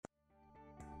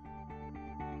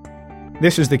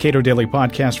This is the Cato Daily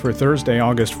Podcast for Thursday,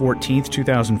 August 14th,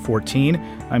 2014.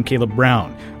 I'm Caleb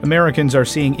Brown. Americans are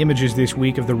seeing images this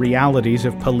week of the realities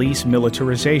of police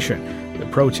militarization. The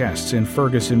protests in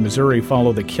Ferguson, Missouri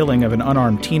follow the killing of an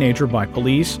unarmed teenager by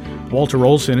police. Walter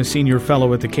Olson, a senior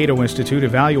fellow at the Cato Institute,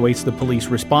 evaluates the police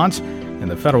response and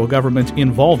the federal government's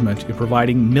involvement in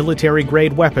providing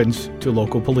military-grade weapons to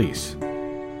local police.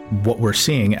 What we're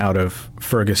seeing out of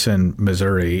Ferguson,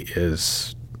 Missouri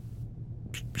is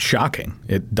shocking.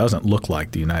 It doesn't look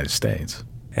like the United States.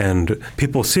 And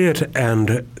people see it and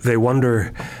they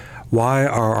wonder, why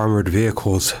are armored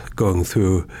vehicles going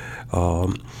through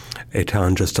a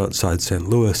town just outside St.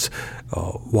 Louis?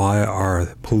 Why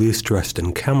are police dressed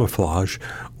in camouflage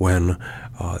when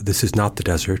this is not the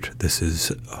desert? This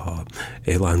is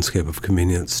a landscape of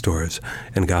convenience stores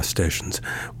and gas stations.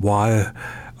 Why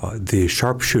the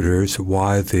sharpshooters,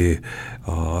 why the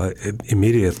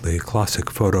immediately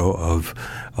classic photo of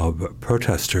a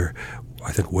protester,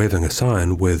 I think, waving a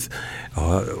sign with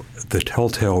the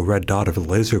telltale red dot of a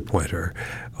laser pointer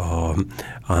on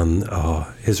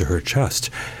his or her chest,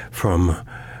 from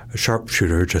a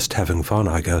sharpshooter just having fun,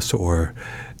 I guess, or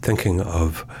thinking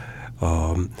of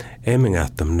aiming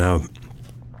at them. Now,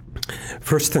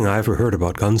 first thing I ever heard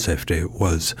about gun safety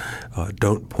was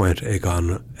don't point a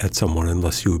gun at someone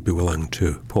unless you would be willing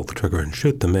to pull the trigger and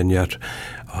shoot them. And yet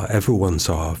everyone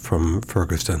saw from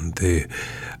Ferguson the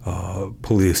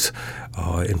police,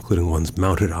 including ones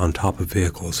mounted on top of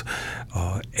vehicles,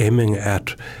 aiming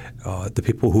at the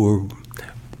people who were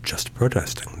just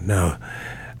protesting. Now,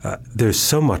 there's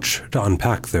so much to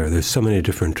unpack there. There's so many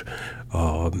different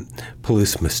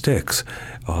police mistakes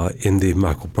in the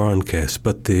Michael Brown case,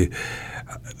 but the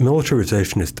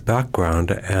militarization is the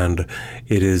background, and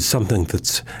it is something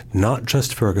that's not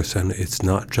just Ferguson. It's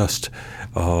not just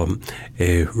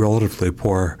a relatively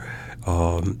poor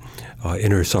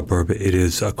inner suburb. It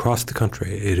is across the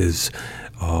country. It is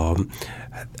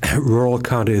rural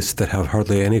counties that have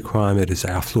hardly any crime. It is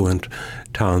affluent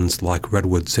towns like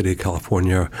Redwood City,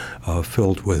 California,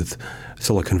 filled with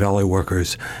Silicon Valley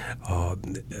workers.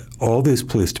 All these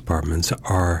police departments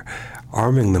are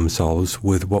arming themselves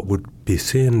with what would be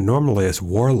seen normally as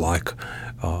warlike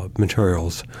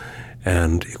materials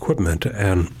and equipment.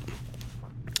 And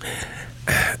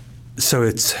so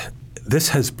this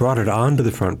has brought it onto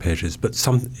the front pages, but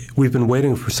we've been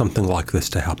waiting for something like this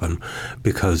to happen,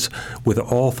 because with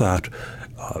all that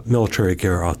military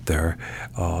gear out there,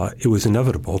 it was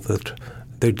inevitable that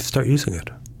they'd start using it.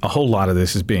 A whole lot of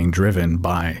this is being driven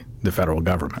by the federal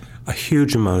government. A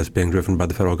huge amount is being driven by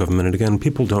the federal government. And again,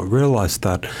 people don't realize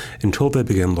that until they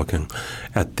begin looking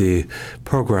at the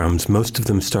programs. Most of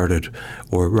them started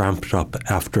or ramped up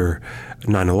after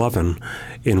 9/11,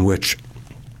 in which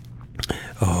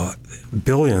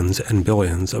billions and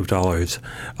billions of dollars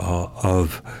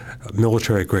of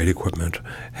military-grade equipment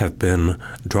have been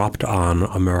dropped on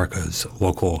America's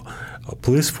local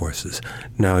police forces.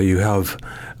 Now you have,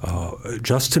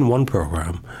 just in one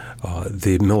program,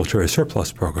 the military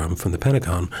surplus program from the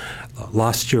Pentagon,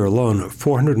 last year alone,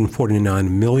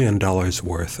 $449 million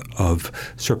worth of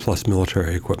surplus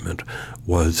military equipment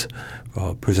was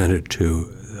presented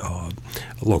to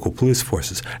local police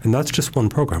forces. And that's just one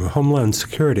program. Homeland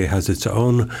Security has its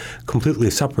own completely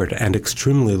separate and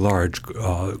extremely large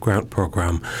grant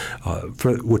program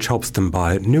which helps them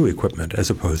buy new equipment as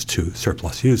opposed to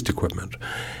surplus used equipment.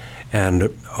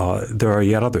 And there are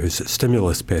yet others.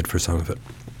 Stimulus paid for some of it.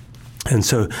 And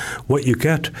so what you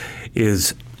get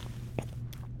is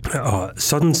a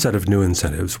sudden set of new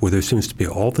incentives where there seems to be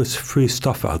all this free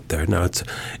stuff out there. Now, it's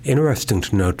interesting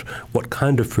to note what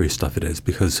kind of free stuff it is,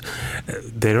 because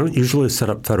they don't usually set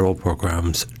up federal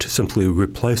programs to simply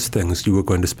replace things you were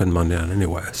going to spend money on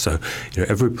anyway. So,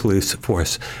 every police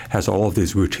force has all of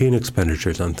these routine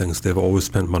expenditures on things they've always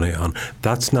spent money on.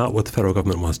 That's not what the federal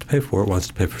government wants to pay for. It wants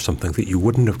to pay for something that you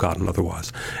wouldn't have gotten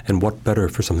otherwise. And what better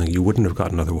for something you wouldn't have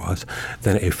gotten otherwise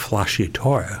than a flashy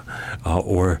toy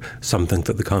or something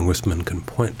that the congressman can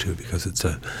point to because it's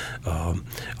a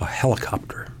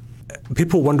helicopter.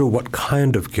 People wonder what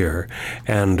kind of gear,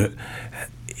 and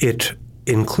it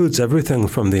includes everything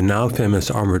from the now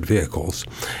famous armored vehicles,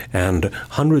 and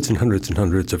hundreds and hundreds and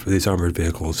hundreds of these armored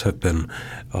vehicles have been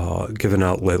given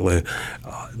out lately.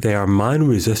 They are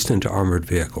mine-resistant armored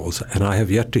vehicles, and I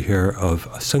have yet to hear of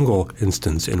a single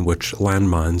instance in which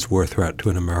landmines were a threat to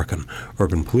an American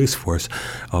urban police force,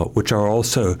 which are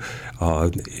also,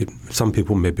 some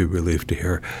people may be relieved to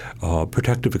hear,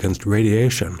 protective against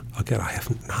radiation. Again, I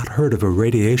have not heard of a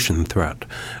radiation threat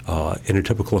in a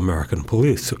typical American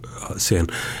police scene.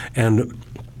 And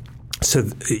So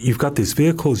you've got these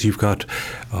vehicles, you've got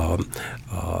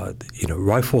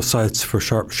rifle sights for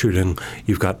sharpshooting,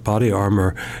 you've got body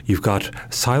armor, you've got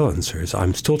silencers.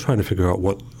 I'm still trying to figure out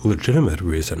what legitimate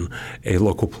reason a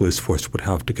local police force would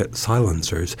have to get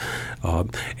silencers.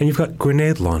 And you've got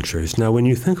grenade launchers. Now, when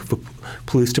you think of a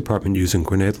police department using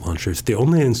grenade launchers, the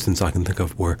only instance I can think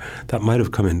of where that might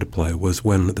have come into play was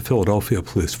when the Philadelphia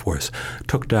police force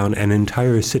took down an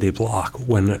entire city block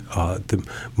when the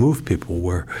MOVE people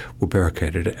were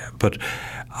barricaded. But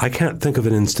I can't think of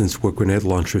an instance where grenade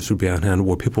launchers would be on hand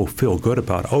where people feel good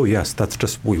about, oh, yes, that's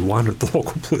just what we wanted the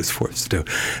local police force to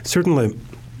do. Certainly,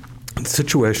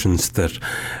 situations that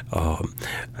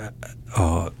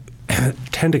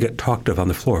tend to get talked of on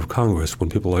the floor of Congress when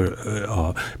people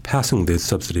are passing these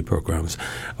subsidy programs.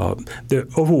 They're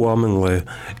overwhelmingly,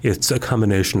 it's a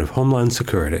combination of Homeland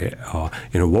Security.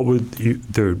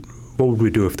 What would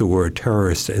we do if there were a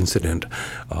terrorist incident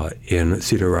in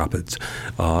Cedar Rapids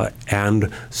and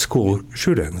school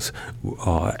shootings?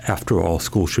 After all,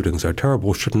 school shootings are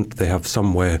terrible. Shouldn't they have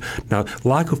some way? Now,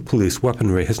 lack of police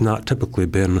weaponry has not typically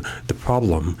been the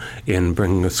problem in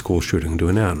bringing a school shooting to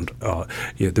an end.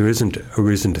 There isn't a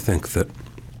reason to think that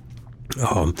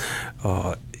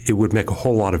it would make a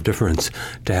whole lot of difference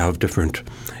to have different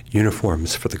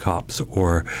uniforms for the cops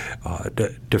or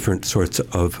different sorts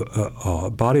of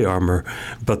body armor.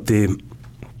 But these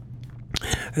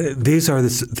are the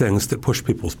things that push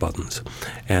people's buttons.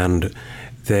 And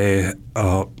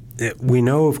we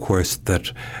know, of course,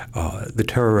 that the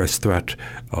terrorist threat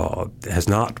has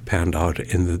not panned out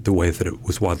in the way that it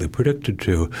was widely predicted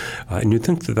to. And you'd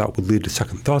think that that would lead to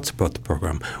second thoughts about the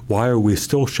program. Why are we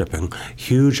still shipping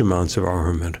huge amounts of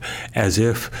armament as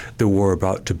if there were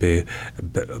about to be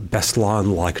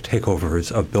Beslan-like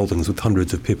takeovers of buildings with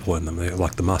hundreds of people in them,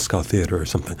 like the Moscow Theater or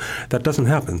something? That doesn't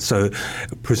happen. So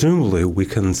presumably we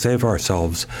can save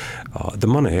ourselves the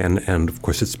money, and of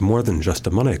course it's more than just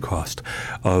a money cost,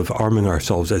 of arming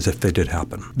ourselves as if they did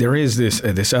happen. There is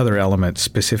this other element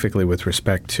specifically with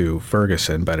respect to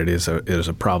Ferguson, but it is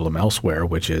a problem elsewhere,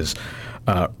 which is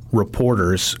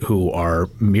reporters who are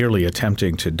merely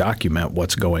attempting to document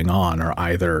what's going on are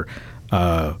either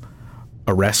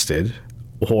arrested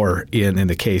or, in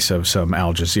the case of some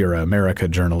Al Jazeera America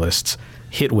journalists,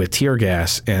 hit with tear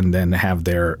gas and then have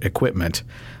their equipment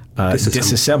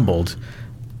disassembled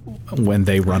when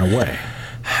they run away.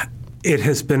 It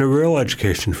has been a real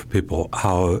education for people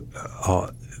how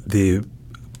the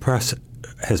press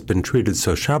has been treated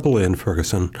so shabbily in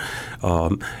Ferguson.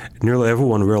 Nearly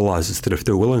everyone realizes that if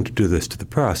they're willing to do this to the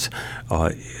press,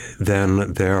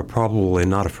 then they're probably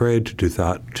not afraid to do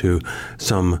that to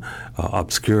some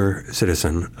obscure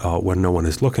citizen when no one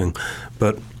is looking.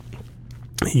 But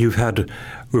you've had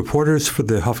reporters for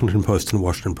the Huffington Post and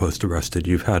Washington Post arrested.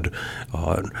 You've had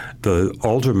the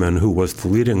alderman who was the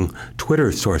leading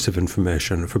Twitter source of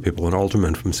information for people, an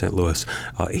alderman from St. Louis.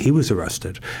 He was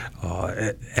arrested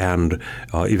and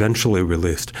eventually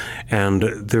released. And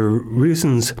the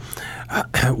reasons,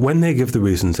 when they give the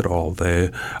reasons at all,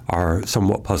 they are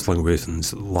somewhat puzzling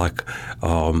reasons, like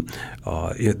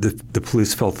the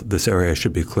police felt that this area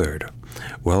should be cleared.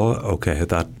 Well, okay,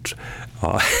 that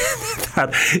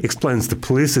explains the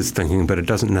police's thinking, but it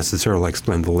doesn't necessarily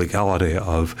explain the legality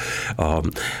of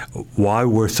why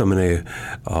were so many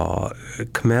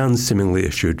commands seemingly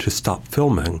issued to stop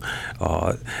filming.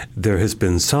 There has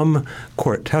been some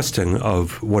court testing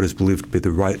of what is believed to be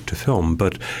the right to film,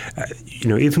 but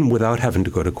even without having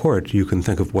to go to court, you can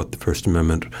think of what the First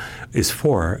Amendment is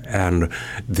for, and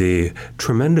the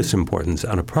tremendous importance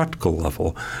on a practical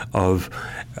level of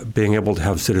being able to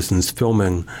have citizens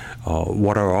filming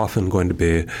what are often going to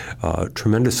be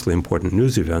tremendously important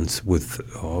news events with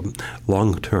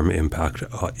long-term impact.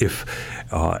 If,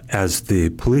 as the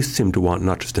police seem to want,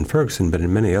 not just in Ferguson, but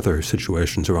in many other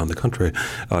situations around the country,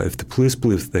 if the police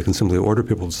believe that they can simply order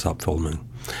people to stop filming,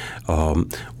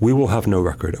 we will have no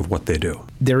record of what they do.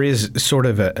 There is sort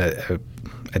of a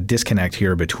disconnect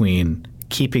here between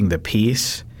keeping the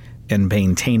peace and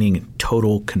maintaining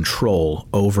total control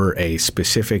over a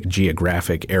specific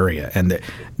geographic area, and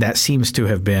that seems to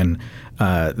have been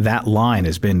that line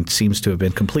seems to have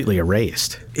been completely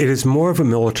erased. It is more of a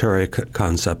military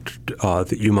concept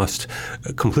that you must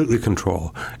completely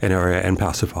control an area and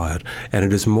pacify it, and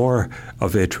it is more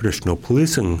of a traditional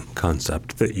policing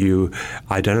concept that you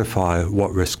identify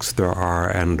what risks there are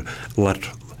and let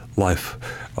life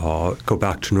go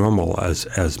back to normal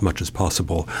as much as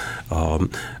possible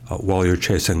while you're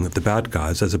chasing the bad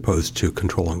guys, as opposed to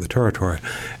controlling the territory.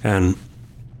 And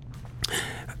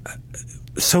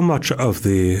So much of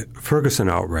the Ferguson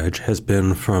outrage has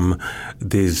been from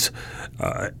these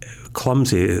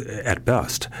clumsy, at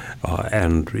best,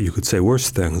 and you could say worse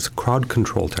things, crowd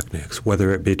control techniques,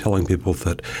 whether it be telling people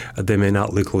that they may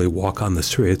not legally walk on the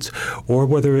streets, or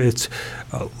whether it's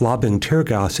lobbing tear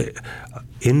gas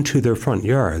into their front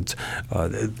yards.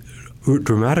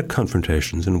 Dramatic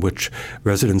confrontations in which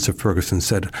residents of Ferguson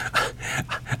said,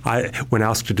 when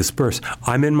asked to disperse,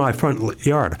 I'm in my front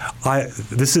yard.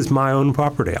 This is my own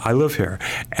property. I live here.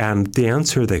 And the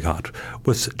answer they got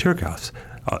was tear gas,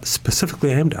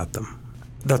 specifically aimed at them.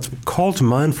 That's called to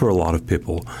mind for a lot of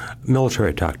people,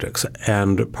 military tactics.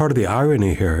 And part of the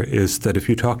irony here is that if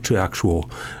you talk to actual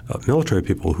military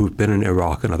people who've been in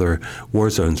Iraq and other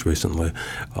war zones recently,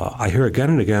 I hear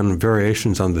again and again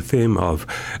variations on the theme of,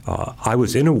 I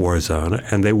was in a war zone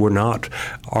and they were not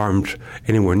armed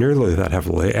anywhere nearly that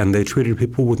heavily, and they treated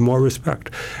people with more respect.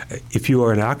 If you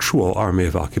are an actual army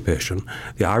of occupation,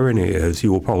 the irony is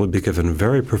you will probably be given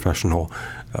very professional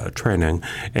training,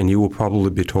 and you will probably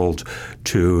be told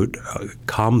to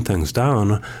calm things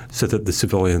down so that the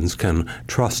civilians can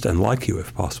trust and like you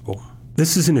if possible.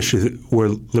 This is an issue where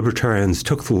libertarians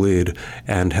took the lead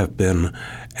and have been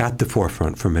at the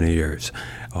forefront for many years.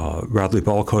 Radley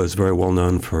Balko is very well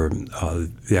known for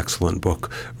the excellent book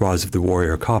Rise of the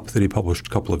Warrior Cop that he published a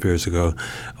couple of years ago,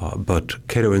 but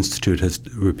Cato Institute has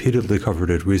repeatedly covered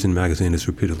it, Reason Magazine has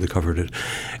repeatedly covered it.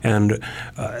 And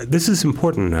this is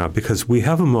important now because we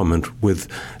have a moment with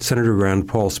Senator Rand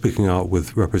Paul speaking out,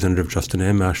 with Representative Justin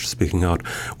Amash speaking out.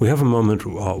 We have a moment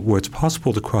where it's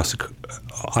possible to cross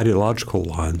ideological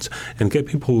lines and get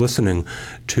people listening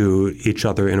to each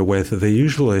other in a way that they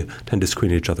usually tend to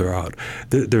screen each other out.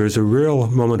 There is a real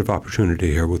moment of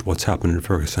opportunity here with what's happened in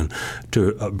Ferguson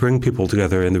to bring people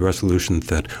together in the resolution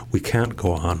that we can't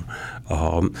go on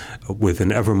with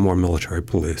an ever more military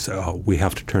police. We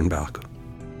have to turn back.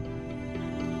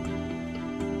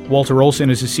 Walter Olson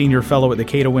is a senior fellow at the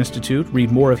Cato Institute.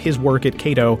 Read more of his work at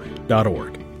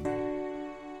cato.org.